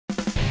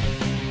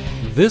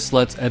This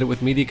Let's Edit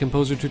with Media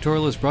Composer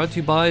tutorial is brought to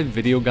you by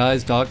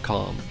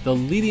VideoGuys.com, the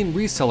leading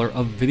reseller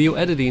of video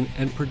editing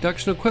and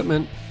production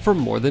equipment for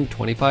more than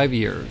 25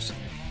 years.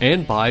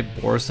 And by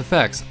Boris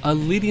Effects, a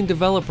leading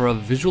developer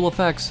of visual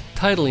effects,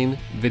 titling,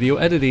 video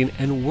editing,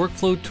 and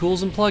workflow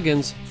tools and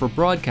plugins for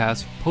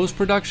broadcast,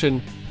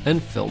 post-production,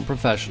 and film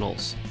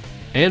professionals.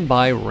 And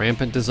by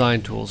Rampant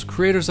Design Tools,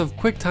 creators of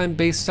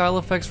QuickTime-based style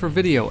effects for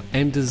video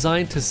and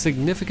designed to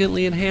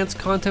significantly enhance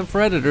content for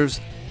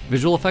editors,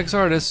 visual effects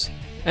artists,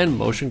 and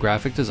motion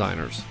graphic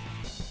designers.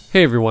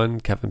 Hey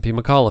everyone, Kevin P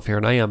McAuliffe here,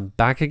 and I am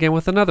back again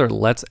with another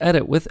Let's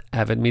Edit with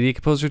Avid Media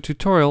Composer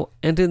tutorial.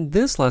 And in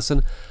this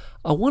lesson,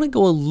 I want to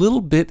go a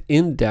little bit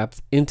in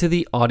depth into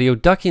the audio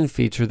ducking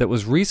feature that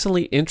was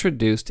recently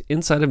introduced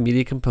inside of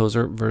Media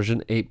Composer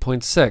version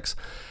 8.6.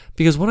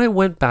 Because when I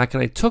went back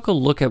and I took a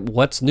look at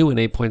what's new in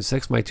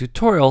 8.6, my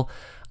tutorial,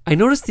 I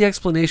noticed the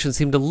explanation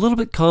seemed a little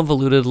bit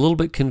convoluted, a little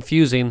bit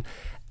confusing.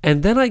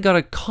 And then I got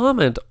a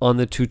comment on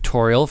the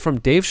tutorial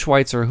from Dave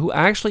Schweitzer, who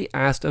actually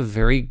asked a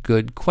very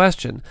good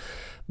question.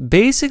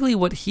 Basically,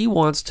 what he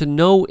wants to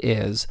know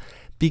is,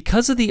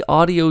 because of the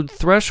audio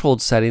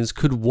threshold settings,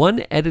 could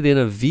one edit in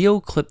a VO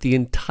clip the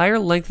entire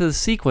length of the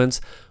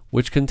sequence,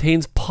 which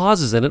contains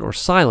pauses in it or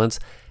silence,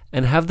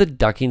 and have the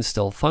ducking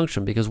still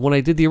function? Because when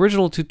I did the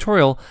original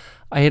tutorial,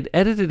 I had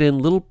edited in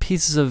little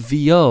pieces of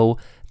VO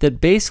that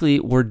basically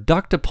were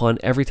ducked upon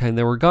every time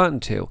they were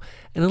gotten to.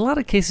 And in a lot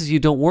of cases, you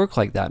don't work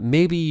like that.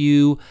 Maybe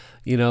you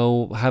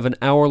have an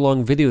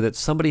hour-long video that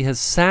somebody has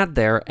sat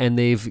there and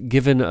they've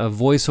given a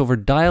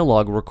voiceover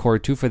dialogue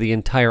record to for the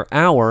entire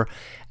hour,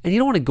 and you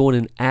don't want to go in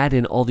and add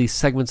in all these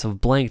segments of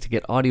blank to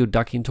get audio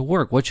ducking to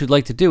work. What you'd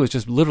like to do is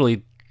just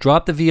literally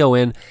drop the VO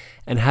in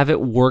and have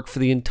it work for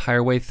the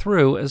entire way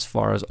through as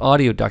far as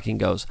audio ducking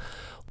goes.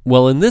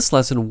 Well, in this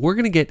lesson, we're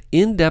going to get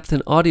in-depth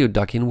in audio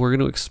ducking. We're going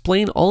to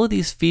explain all of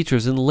these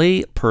features in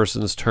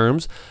layperson's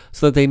terms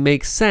so that they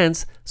make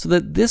sense, so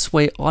that this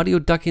way audio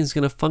ducking is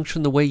going to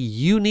function the way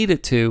you need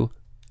it to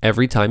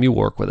every time you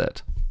work with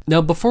it.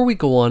 Now, before we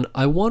go on,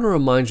 I want to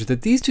remind you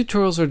that these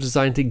tutorials are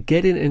designed to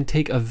get in and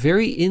take a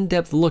very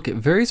in-depth look at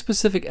very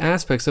specific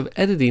aspects of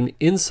editing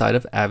inside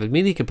of Avid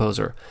Media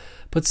Composer.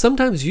 But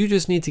sometimes you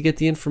just need to get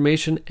the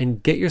information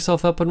and get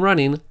yourself up and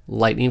running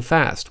lightning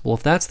fast. Well,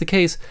 if that's the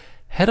case,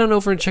 head on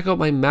over and check out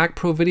my Mac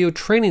Pro video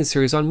training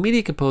series on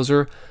Media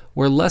Composer,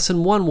 where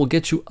lesson 1 will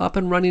get you up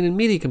and running in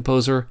Media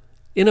Composer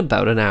in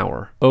about an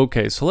hour.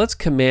 Okay, so let's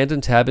Command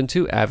and Tab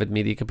into Avid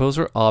Media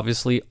Composer,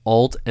 obviously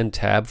Alt and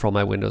Tab for all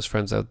my Windows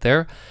friends out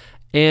there.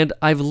 And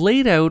I've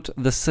laid out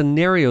the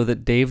scenario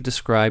that Dave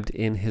described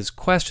in his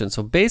question.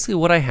 So basically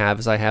what I have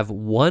is I have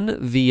one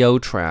VO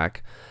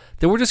track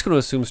that we're just going to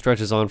assume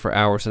stretches on for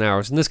hours and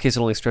hours. In this case, it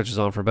only stretches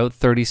on for about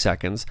 30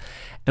 seconds.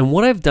 And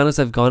what I've done is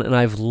I've gone and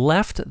I've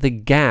left the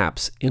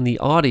gaps in the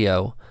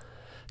audio,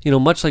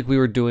 much like we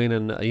were doing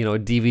in a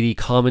DVD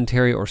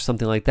commentary or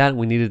something like that.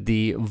 We needed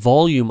the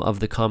volume of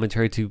the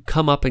commentary to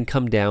come up and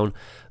come down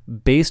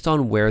based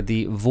on where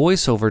the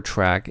voiceover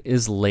track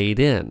is laid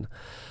in.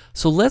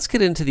 So let's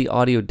get into the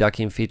audio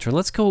ducking feature, and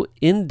let's go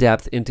in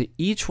depth into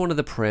each one of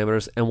the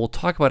parameters, and we'll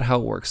talk about how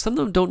it works. Some of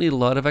them don't need a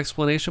lot of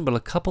explanation, but a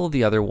couple of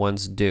the other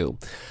ones do.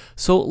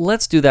 So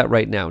let's do that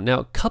right now. Now,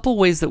 a couple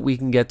ways that we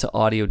can get to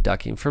audio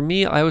ducking. For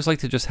me, I always like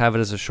to just have it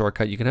as a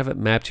shortcut. You can have it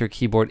mapped to your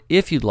keyboard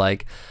if you'd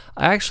like.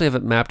 I actually have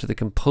it mapped to the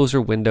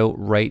Composer window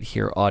right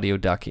here, audio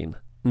ducking.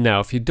 Now,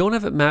 if you don't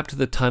have it mapped to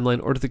the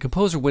timeline or to the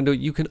Composer window,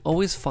 you can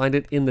always find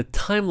it in the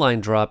timeline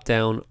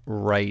drop-down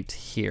right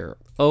here.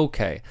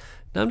 Okay.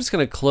 Now I'm just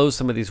going to close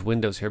some of these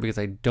windows here because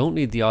I don't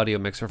need the audio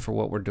mixer for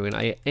what we're doing.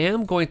 I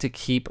am going to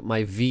keep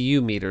my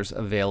VU meters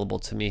available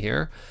to me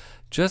here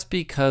just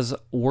because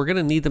we're going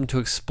to need them to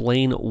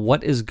explain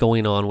what is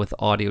going on with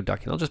audio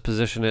ducking. I'll just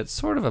position it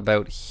sort of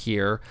about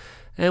here,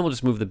 and we'll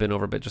just move the bin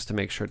over a bit just to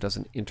make sure it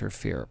doesn't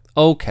interfere.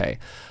 Okay,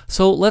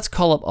 so let's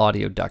call up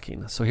audio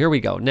ducking. So here we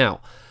go.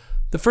 Now,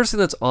 the first thing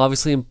that's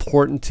obviously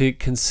important to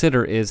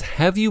consider is,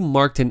 have you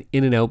marked an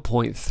in and out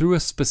point through a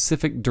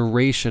specific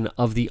duration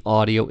of the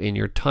audio in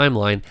your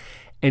timeline?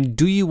 And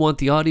do you want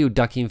the audio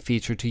ducking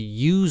feature to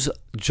use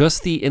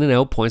just the in and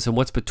out points and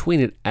what's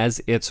between it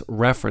as its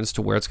reference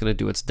to where it's going to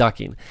do its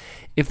ducking?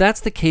 If that's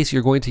the case,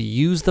 you're going to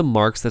use the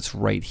marks that's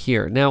right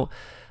here. Now,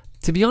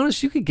 to be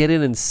honest, you could get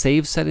in and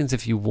save settings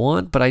if you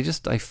want, but I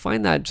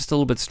find that just a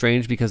little bit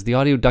strange because the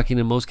audio ducking,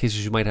 in most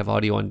cases, you might have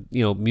audio on,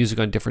 music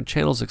on different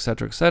channels,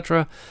 etc.,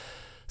 etc.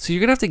 So you're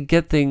going to have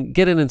to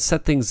get in and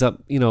set things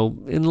up, in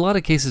a lot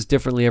of cases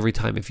differently every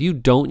time. If you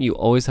don't, you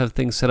always have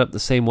things set up the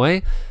same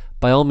way,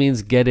 by all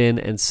means get in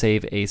and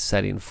save a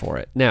setting for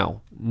it.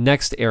 Now,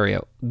 next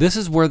area. This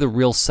is where the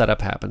real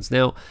setup happens.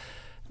 Now,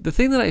 the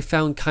thing that I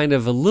found kind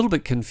of a little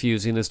bit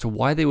confusing as to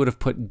why they would have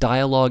put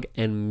dialogue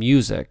and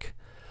music.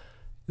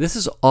 This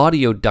is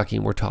audio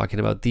ducking we're talking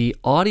about. The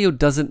audio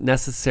doesn't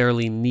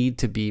necessarily need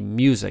to be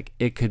music.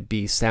 It could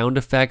be sound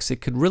effects.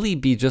 It could really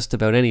be just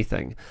about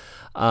anything.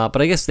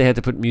 But I guess they had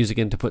to put music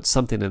in to put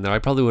something in there. I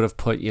probably would have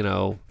put,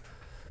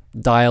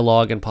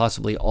 dialogue and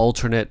possibly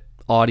alternate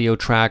audio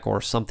track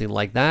or something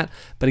like that.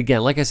 But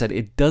again, like I said,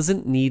 it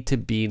doesn't need to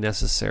be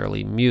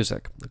necessarily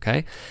music,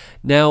 okay?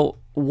 Now,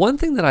 one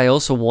thing that I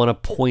also want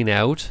to point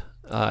out,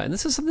 and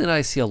this is something that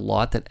I see a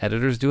lot that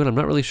editors do, and I'm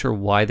not really sure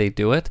why they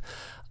do it,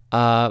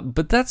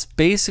 but that's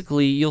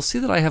basically, you'll see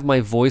that I have my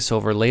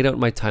voiceover laid out in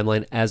my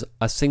timeline as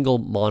a single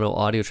mono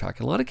audio track.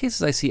 In a lot of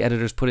cases, I see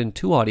editors put in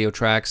 2 audio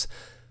tracks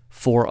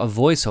for a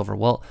voiceover.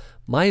 Well,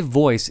 my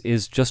voice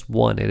is just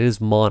one. It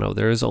is mono.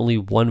 There is only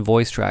one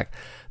voice track.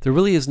 There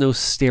really is no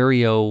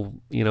stereo,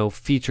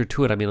 feature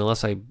to it. I mean,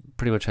 unless I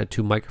pretty much had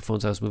 2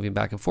 microphones I was moving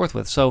back and forth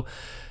with. So,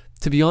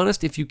 to be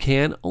honest, if you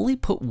can, only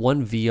put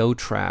 1 VO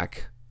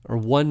track or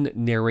 1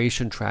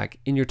 narration track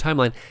in your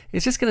timeline.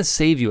 It's just going to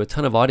save you a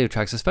ton of audio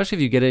tracks, especially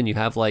if you get in, you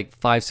have like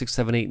 5, 6,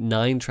 7, 8,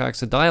 9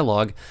 tracks of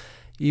dialogue.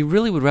 You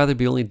really would rather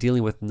be only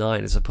dealing with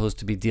 9 as opposed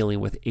to be dealing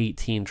with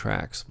 18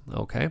 tracks,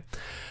 okay?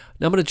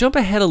 Now I'm going to jump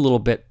ahead a little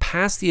bit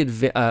past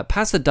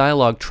the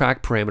dialogue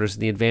track parameters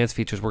and the advanced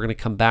features. We're going to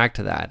come back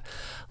to that.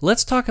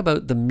 Let's talk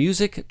about the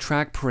music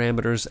track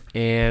parameters,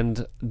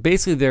 and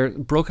basically they're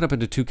broken up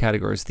into 2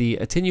 categories, the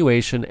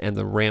attenuation and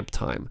the ramp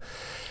time.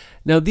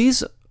 Now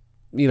these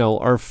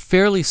are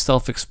fairly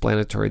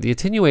self-explanatory. The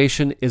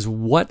attenuation is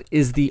what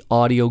is the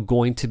audio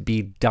going to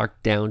be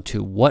ducked down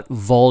to? What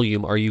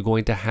volume are you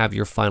going to have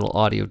your final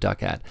audio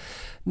duck at?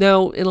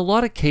 Now, in a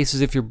lot of cases,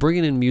 if you're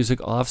bringing in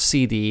music off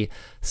CD,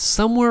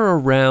 somewhere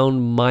around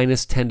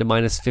 -10 to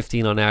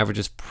 -15 on average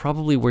is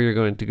probably where you're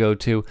going to go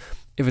to.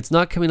 If it's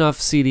not coming off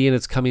CD and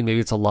it's coming, maybe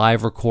it's a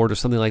live record or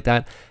something like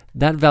that,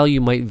 that value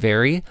might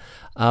vary.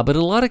 But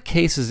in a lot of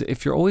cases,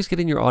 if you're always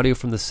getting your audio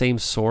from the same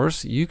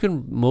source, you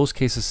can, most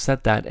cases,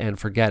 set that and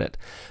forget it.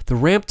 The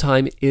ramp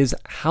time is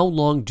how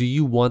long do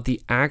you want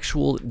the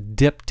actual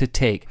dip to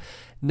take.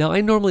 Now,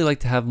 I normally like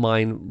to have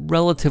mine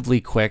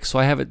relatively quick, so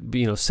I have it,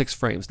 6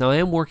 frames. Now, I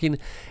am working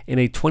in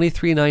a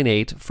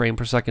 2398 frame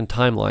per second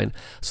timeline,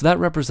 so that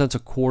represents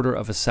 1/4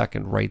 of a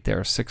second right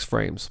there, 6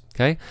 frames,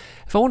 okay?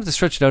 If I wanted to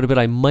stretch it out a bit,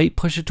 I might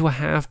push it to a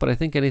half, but I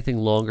think anything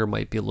longer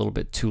might be a little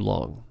bit too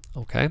long,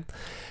 okay?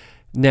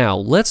 Now,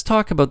 let's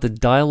talk about the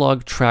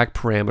dialogue track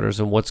parameters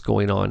and what's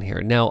going on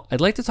here. Now,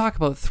 I'd like to talk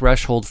about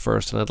threshold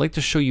first, and I'd like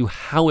to show you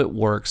how it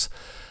works,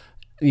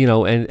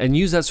 and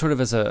use that sort of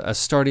as a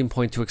starting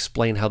point to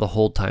explain how the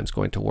hold time is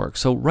going to work.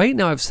 So right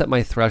now I've set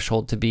my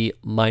threshold to be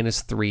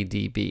 -3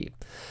 dB.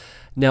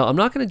 Now, I'm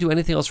not going to do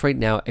anything else right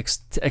now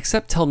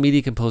except tell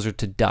Media Composer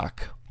to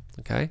duck,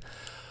 okay?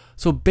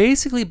 So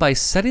basically, by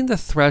setting the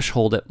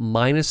threshold at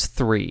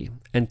 -3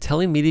 and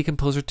telling Media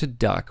Composer to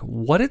duck,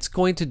 what it's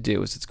going to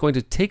do is it's going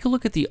to take a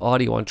look at the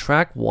audio on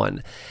track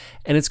 1,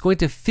 and it's going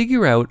to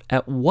figure out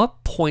at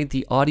what point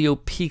the audio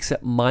peaks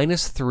at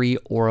 -3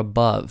 or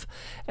above.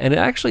 And it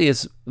actually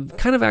is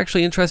kind of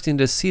interesting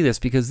to see this,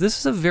 because this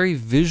is a very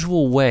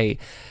visual way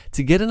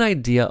to get an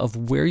idea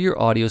of where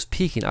your audio is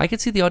peaking. I can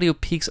see the audio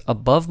peaks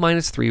above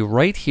 -3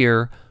 right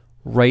here,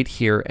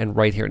 and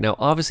right here. Now,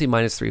 obviously,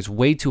 -3 is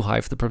way too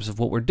high for the purpose of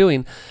what we're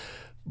doing,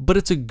 but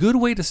it's a good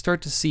way to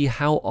start to see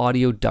how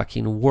audio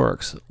ducking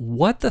works.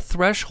 What the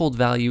threshold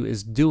value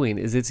is doing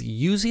is it's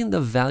using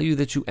the value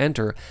that you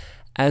enter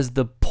as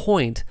the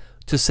point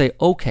to say,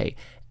 okay,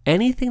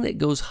 anything that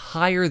goes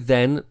higher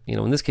than,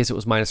 in this case it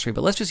was -3,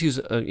 but let's just use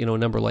a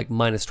number like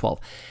 -12.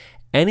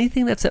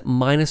 Anything that's at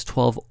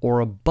 -12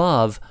 or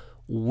above,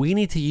 we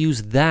need to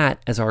use that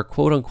as our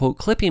quote-unquote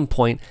clipping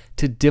point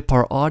to dip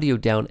our audio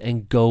down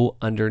and go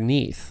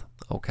underneath.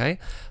 Okay,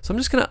 so I'm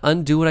just going to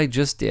undo what I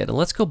just did, and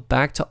let's go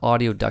back to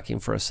audio ducking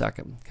for a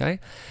second. Okay,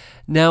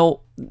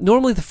 now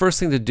normally the first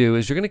thing to do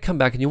is you're going to come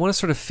back and you want to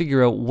sort of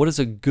figure out what is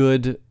a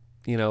good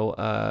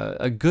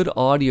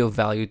audio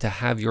value to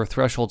have your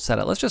threshold set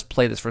at. Let's just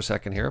play this for a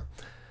second here.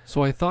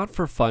 So I thought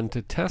for fun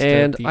to test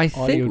and out the I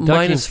think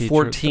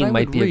 -14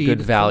 might be a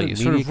good value.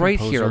 Sort of right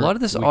here, a lot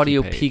of this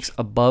audio peaks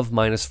above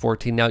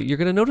 -14. Now you're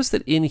going to notice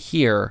that in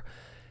here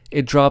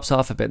it drops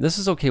off a bit. And this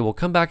is okay. We'll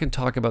come back and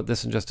talk about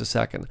this in just a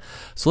second.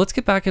 So let's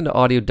get back into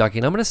audio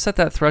ducking. I'm going to set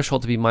that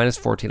threshold to be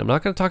 -14. I'm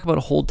not going to talk about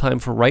hold time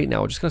for right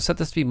now. We're just going to set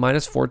this to be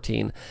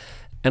 -14,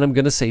 and I'm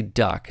going to say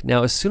duck.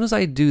 Now, as soon as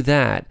I do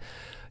that,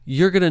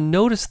 you're going to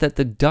notice that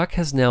the duck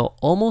has now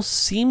almost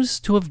seems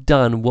to have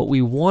done what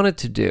we wanted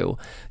to do.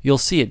 You'll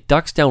see it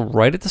ducks down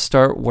right at the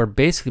start, where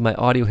basically my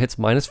audio hits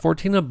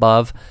 -14 and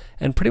above,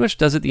 and pretty much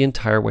does it the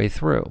entire way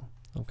through.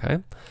 Okay?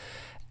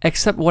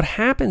 Except what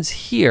happens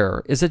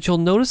here is that you'll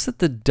notice that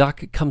the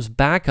duck comes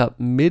back up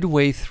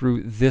midway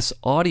through this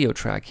audio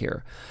track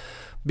here.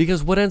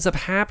 Because what ends up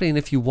happening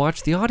if you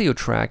watch the audio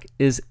track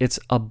is it's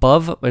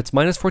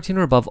 -14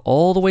 or above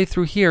all the way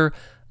through here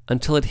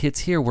until it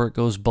hits here where it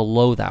goes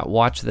below that.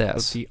 Watch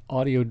this. The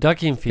audio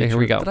ducking feature here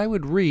we go. that I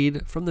would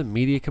read from the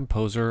Media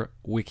Composer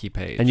wiki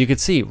page. And you can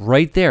see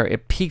right there,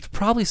 it peaked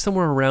probably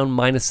somewhere around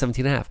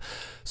 -17.5.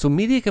 So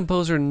Media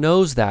Composer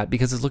knows that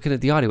because it's looking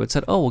at the audio. It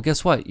said, oh, well,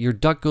 guess what? Your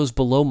duck goes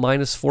below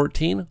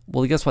 -14.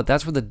 Well, guess what?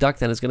 That's where the duck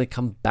then is going to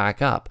come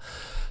back up.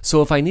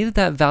 So if I needed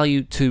that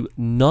value to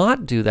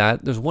not do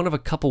that, there's one of a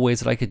couple ways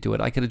that I could do it.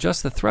 I could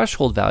adjust the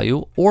threshold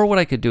value, or what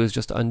I could do is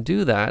just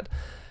undo that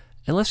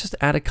And let's just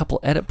add a couple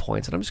edit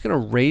points. And I'm just going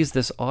to raise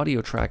this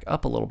audio track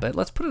up a little bit.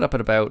 Let's put it up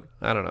at about,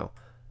 I don't know,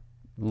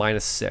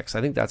 -6.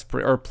 I think that's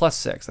pretty, or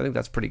 +6. I think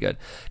that's pretty good,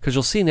 because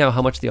you'll see now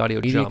how much the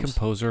audio jumps. Media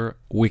Composer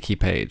wiki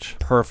page.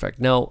 Perfect.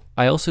 Now,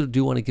 I also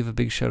do want to give a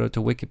big shout out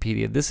to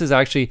Wikipedia. This is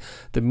actually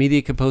the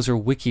Media Composer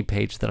wiki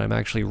page that I'm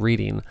actually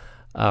reading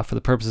for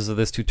the purposes of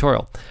this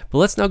tutorial. But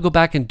let's now go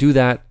back and do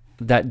the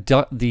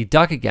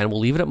duck again. We'll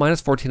leave it at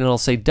 -14 and I'll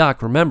say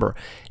duck. Remember,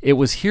 it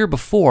was here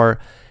before.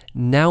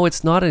 Now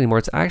it's not anymore.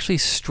 It's actually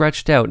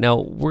stretched out. Now,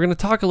 we're going to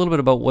talk a little bit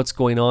about what's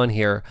going on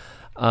here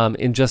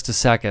in just a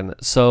second.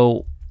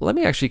 So let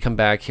me actually come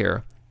back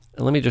here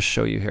and let me just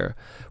show you here.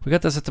 We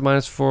got this at the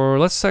 -4.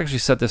 Let's actually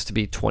set this to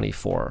be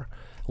 24.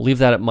 We'll leave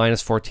that at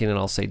 -14 and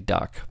I'll say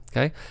duck.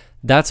 Okay,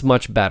 that's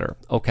much better.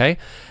 Okay,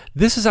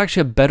 this is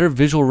actually a better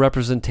visual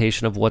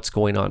representation of what's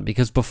going on,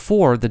 because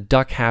before the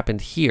duck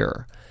happened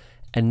here,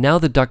 and now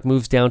the duck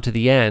moves down to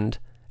the end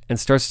and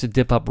starts to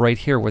dip up right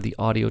here where the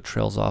audio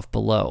trails off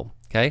below.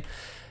 Okay.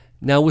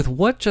 Now, with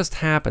what just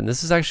happened,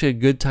 this is actually a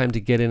good time to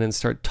get in and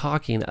start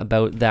talking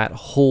about that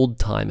hold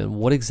time and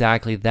what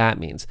exactly that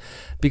means.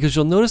 Because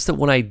you'll notice that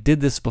when I did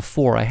this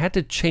before, I had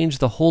to change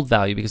the hold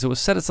value because it was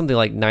set at something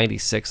like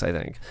 96, I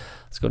think.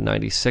 Let's go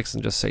 96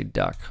 and just say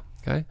duck.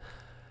 Okay.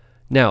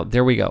 Now,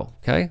 there we go.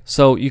 Okay.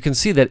 So you can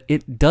see that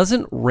it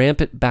doesn't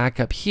ramp it back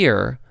up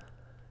here.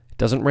 It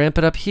doesn't ramp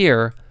it up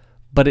here,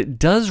 but it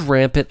does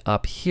ramp it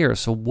up here.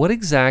 So what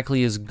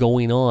exactly is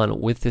going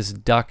on with this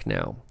duck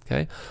now?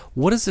 Okay,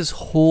 what does this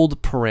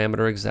hold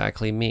parameter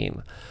exactly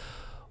mean?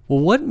 Well,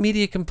 what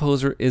Media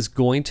Composer is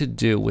going to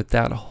do with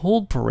that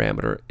hold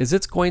parameter is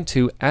it's going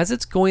to, as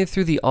it's going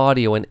through the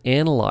audio and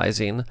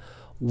analyzing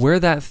where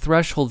that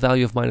threshold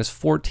value of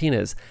 -14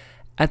 is,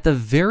 at the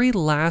very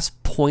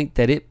last point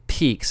that it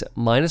peaks at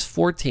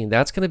 -14,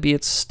 that's going to be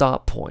its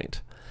stop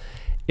point.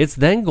 It's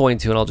then going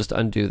to, and I'll just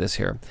undo this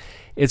here,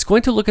 it's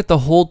going to look at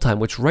the hold time,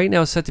 which right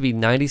now is set to be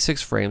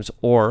 96 frames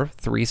or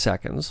 3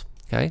 seconds.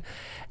 Okay.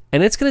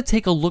 And it's going to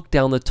take a look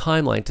down the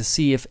timeline to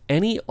see if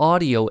any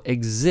audio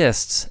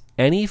exists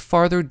any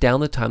farther down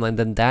the timeline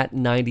than that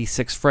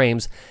 96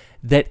 frames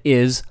that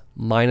is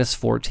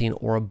 -14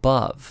 or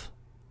above.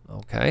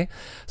 Okay,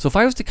 so if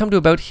I was to come to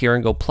about here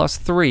and go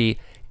 +3,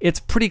 it's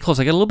pretty close.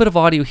 I get a little bit of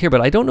audio here,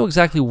 but I don't know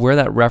exactly where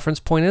that reference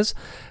point is,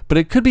 but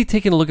it could be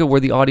taking a look at where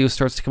the audio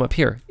starts to come up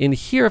here. In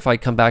here, if I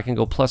come back and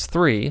go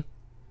 +3,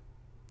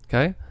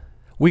 okay,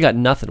 we got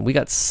nothing. We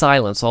got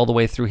silence all the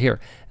way through here.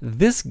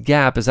 This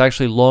gap is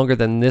actually longer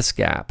than this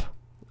gap.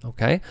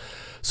 Okay,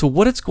 so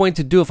what it's going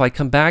to do if I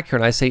come back here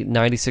and I say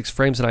 96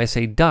 frames and I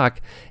say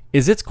duck,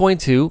 is it's going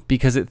to,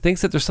 because it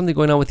thinks that there's something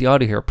going on with the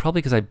audio here,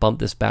 probably because I bumped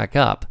this back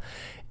up,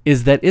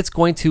 is that it's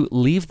going to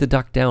leave the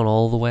duck down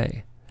all the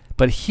way.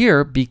 But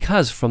here,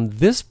 because from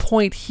this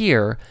point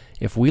here,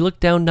 if we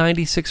look down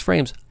 96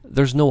 frames,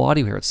 there's no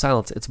audio here. It's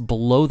silence. It's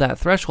below that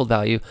threshold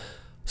value.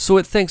 So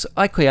it thinks,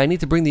 okay, I need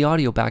to bring the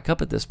audio back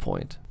up at this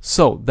point.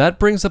 So that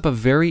brings up a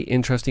very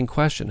interesting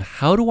question.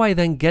 How do I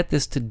then get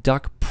this to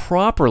duck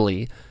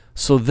properly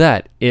so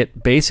that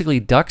it basically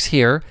ducks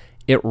here,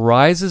 it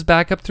rises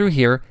back up through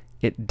here,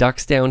 it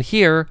ducks down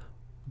here,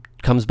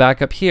 comes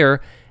back up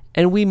here,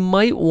 and we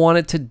might want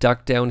it to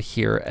duck down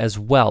here as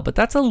well, but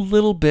that's a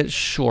little bit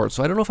short,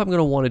 so I don't know if I'm going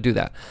to want to do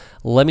that.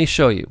 Let me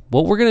show you.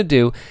 What we're going to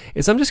do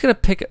is I'm just going to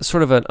pick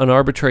sort of an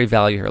arbitrary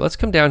value here. Let's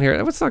come down here,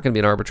 and it's not going to be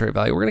an arbitrary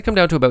value. We're going to come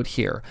down to about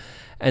here,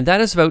 and that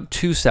is about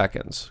 2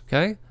 seconds,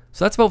 okay?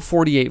 So that's about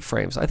 48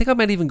 frames. I think I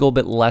might even go a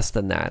bit less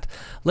than that.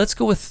 Let's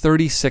go with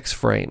 36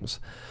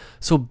 frames.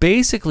 So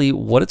basically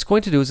what it's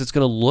going to do is it's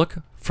going to look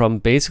from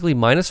basically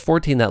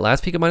 -14, that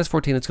last peak of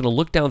 -14, it's going to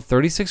look down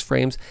 36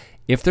 frames.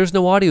 If there's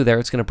no audio there,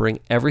 it's going to bring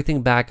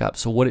everything back up.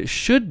 So what it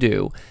should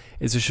do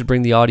is it should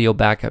bring the audio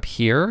back up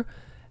here.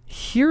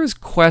 Here is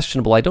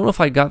questionable. I don't know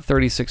if I got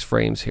 36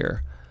 frames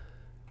here.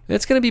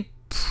 It's going to be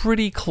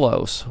pretty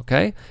close,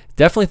 okay?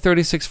 Definitely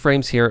 36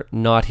 frames here,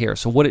 not here.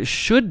 So what it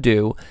should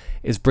do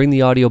is bring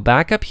the audio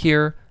back up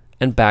here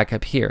and back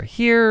up here.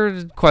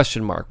 Here,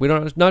 question mark.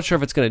 Not sure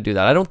if it's going to do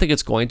that. I don't think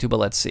it's going to, but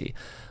let's see.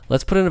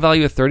 Let's put in a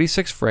value of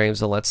 36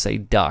 frames and let's say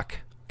duck,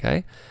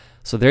 okay?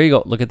 So there you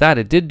go. Look at that.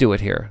 It did do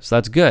it here. So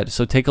that's good.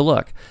 So take a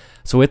look.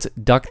 So it's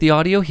ducked the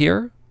audio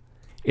here.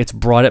 It's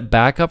brought it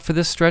back up for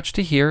this stretch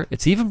to here.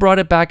 It's even brought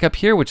it back up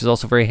here, which is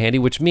also very handy,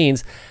 which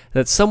means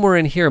that somewhere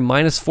in here,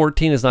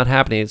 -14 is not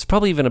happening. It's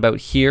probably even about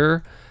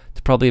here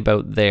to probably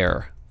about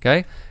there,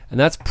 okay? And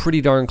that's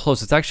pretty darn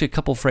close. It's actually a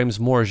couple frames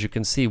more, as you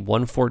can see,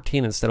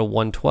 114 instead of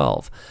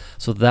 112.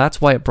 So that's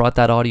why it brought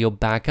that audio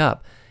back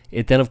up.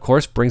 It then, of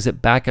course, brings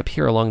it back up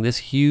here along this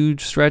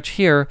huge stretch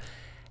here,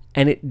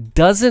 and it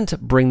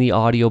doesn't bring the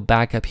audio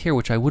back up here,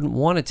 which I wouldn't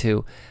want it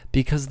to,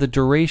 because the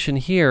duration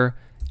here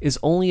is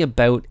only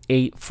about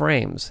 8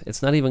 frames.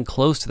 It's not even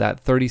close to that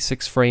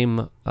 36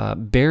 frame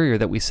barrier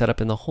that we set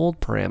up in the hold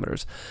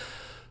parameters.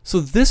 So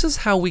this is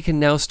how we can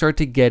now start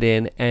to get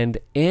in and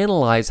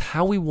analyze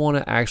how we want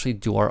to actually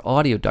do our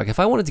audio duck. If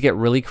I wanted to get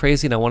really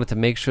crazy and I wanted to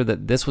make sure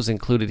that this was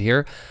included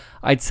here,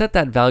 I'd set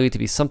that value to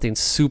be something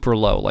super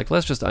low. Like,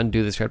 let's just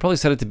undo this here. I'd probably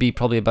set it to be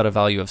probably about a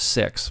value of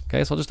 6.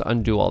 Okay, so I'll just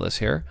undo all this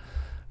here.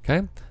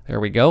 Okay, there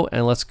we go.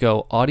 And let's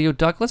go audio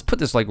duck. Let's put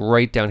this like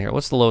right down here.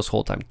 What's the lowest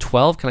hold time?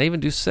 12. Can I even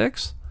do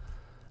 6?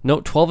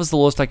 No, 12 is the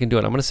lowest I can do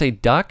it. I'm going to say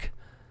duck.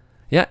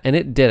 Yeah, and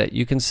it did it.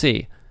 You can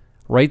see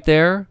right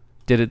there,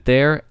 did it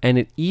there, and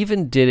it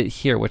even did it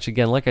here, which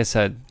again, like I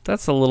said,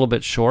 that's a little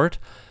bit short,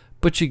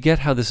 but you get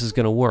how this is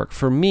going to work.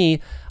 For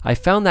me, I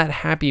found that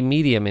happy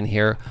medium in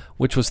here,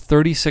 which was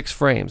 36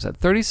 frames. At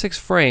 36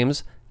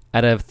 frames,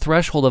 at a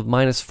threshold of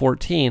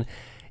 -14,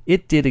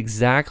 it did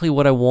exactly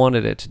what I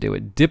wanted it to do.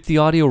 It dipped the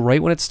audio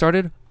right when it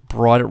started,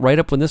 brought it right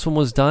up when this one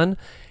was done.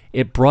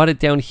 It brought it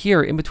down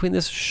here in between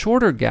this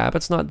shorter gap.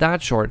 It's not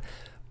that short,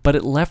 but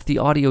it left the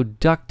audio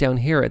duck down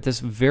here at this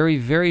very,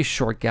 very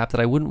short gap that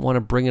I wouldn't want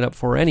to bring it up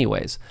for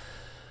anyways.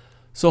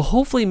 So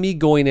hopefully me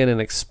going in and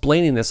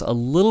explaining this a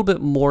little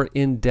bit more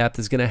in depth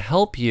is going to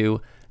help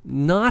you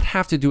not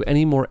have to do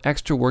any more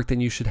extra work than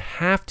you should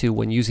have to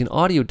when using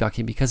audio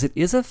ducking, because it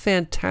is a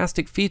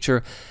fantastic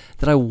feature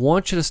that I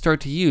want you to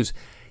start to use.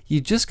 You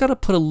just got to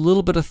put a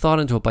little bit of thought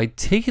into it by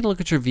taking a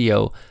look at your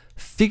VO,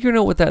 figuring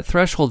out what that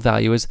threshold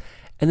value is,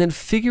 and then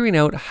figuring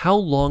out how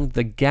long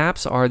the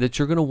gaps are that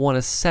you're going to want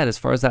to set as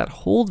far as that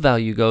hold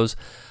value goes,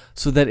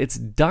 so that it's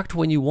ducked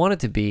when you want it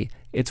to be,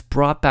 it's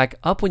brought back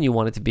up when you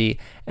want it to be,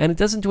 and it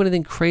doesn't do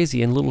anything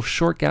crazy in little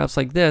short gaps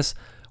like this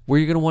where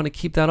you're going to want to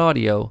keep that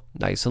audio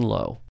nice and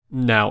low.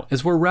 Now,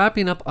 as we're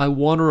wrapping up, I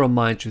want to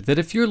remind you that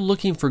if you're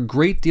looking for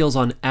great deals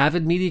on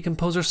Avid Media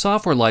Composer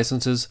software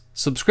licenses,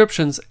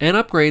 subscriptions, and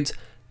upgrades,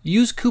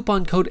 use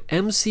coupon code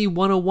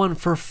MC101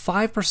 for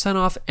 5%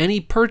 off any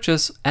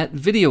purchase at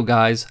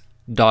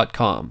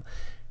videoguys.com.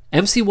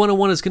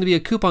 MC101 is going to be a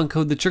coupon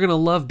code that you're going to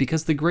love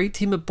because the great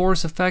team at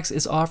Boris FX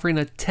is offering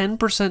a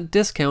 10%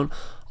 discount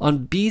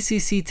on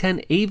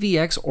BCC10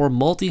 AVX or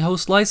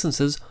multi-host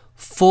licenses,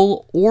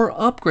 full or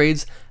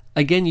upgrades,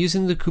 again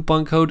using the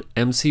coupon code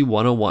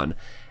MC101.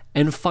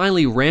 And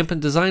finally,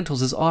 Rampant Design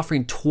Tools is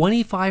offering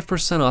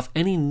 25% off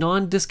any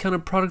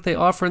non-discounted product they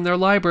offer in their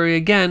library,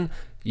 again,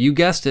 you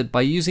guessed it,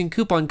 by using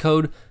coupon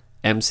code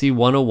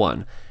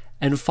MC101.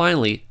 And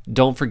finally,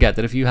 don't forget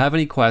that if you have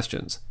any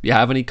questions, you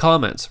have any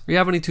comments, or you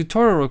have any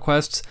tutorial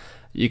requests,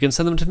 you can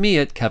send them to me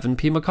at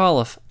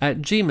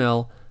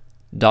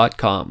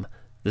kevinpmcauliffe@gmail.com.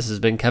 This has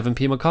been Kevin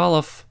P.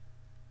 McAuliffe.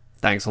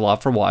 Thanks a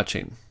lot for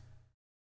watching.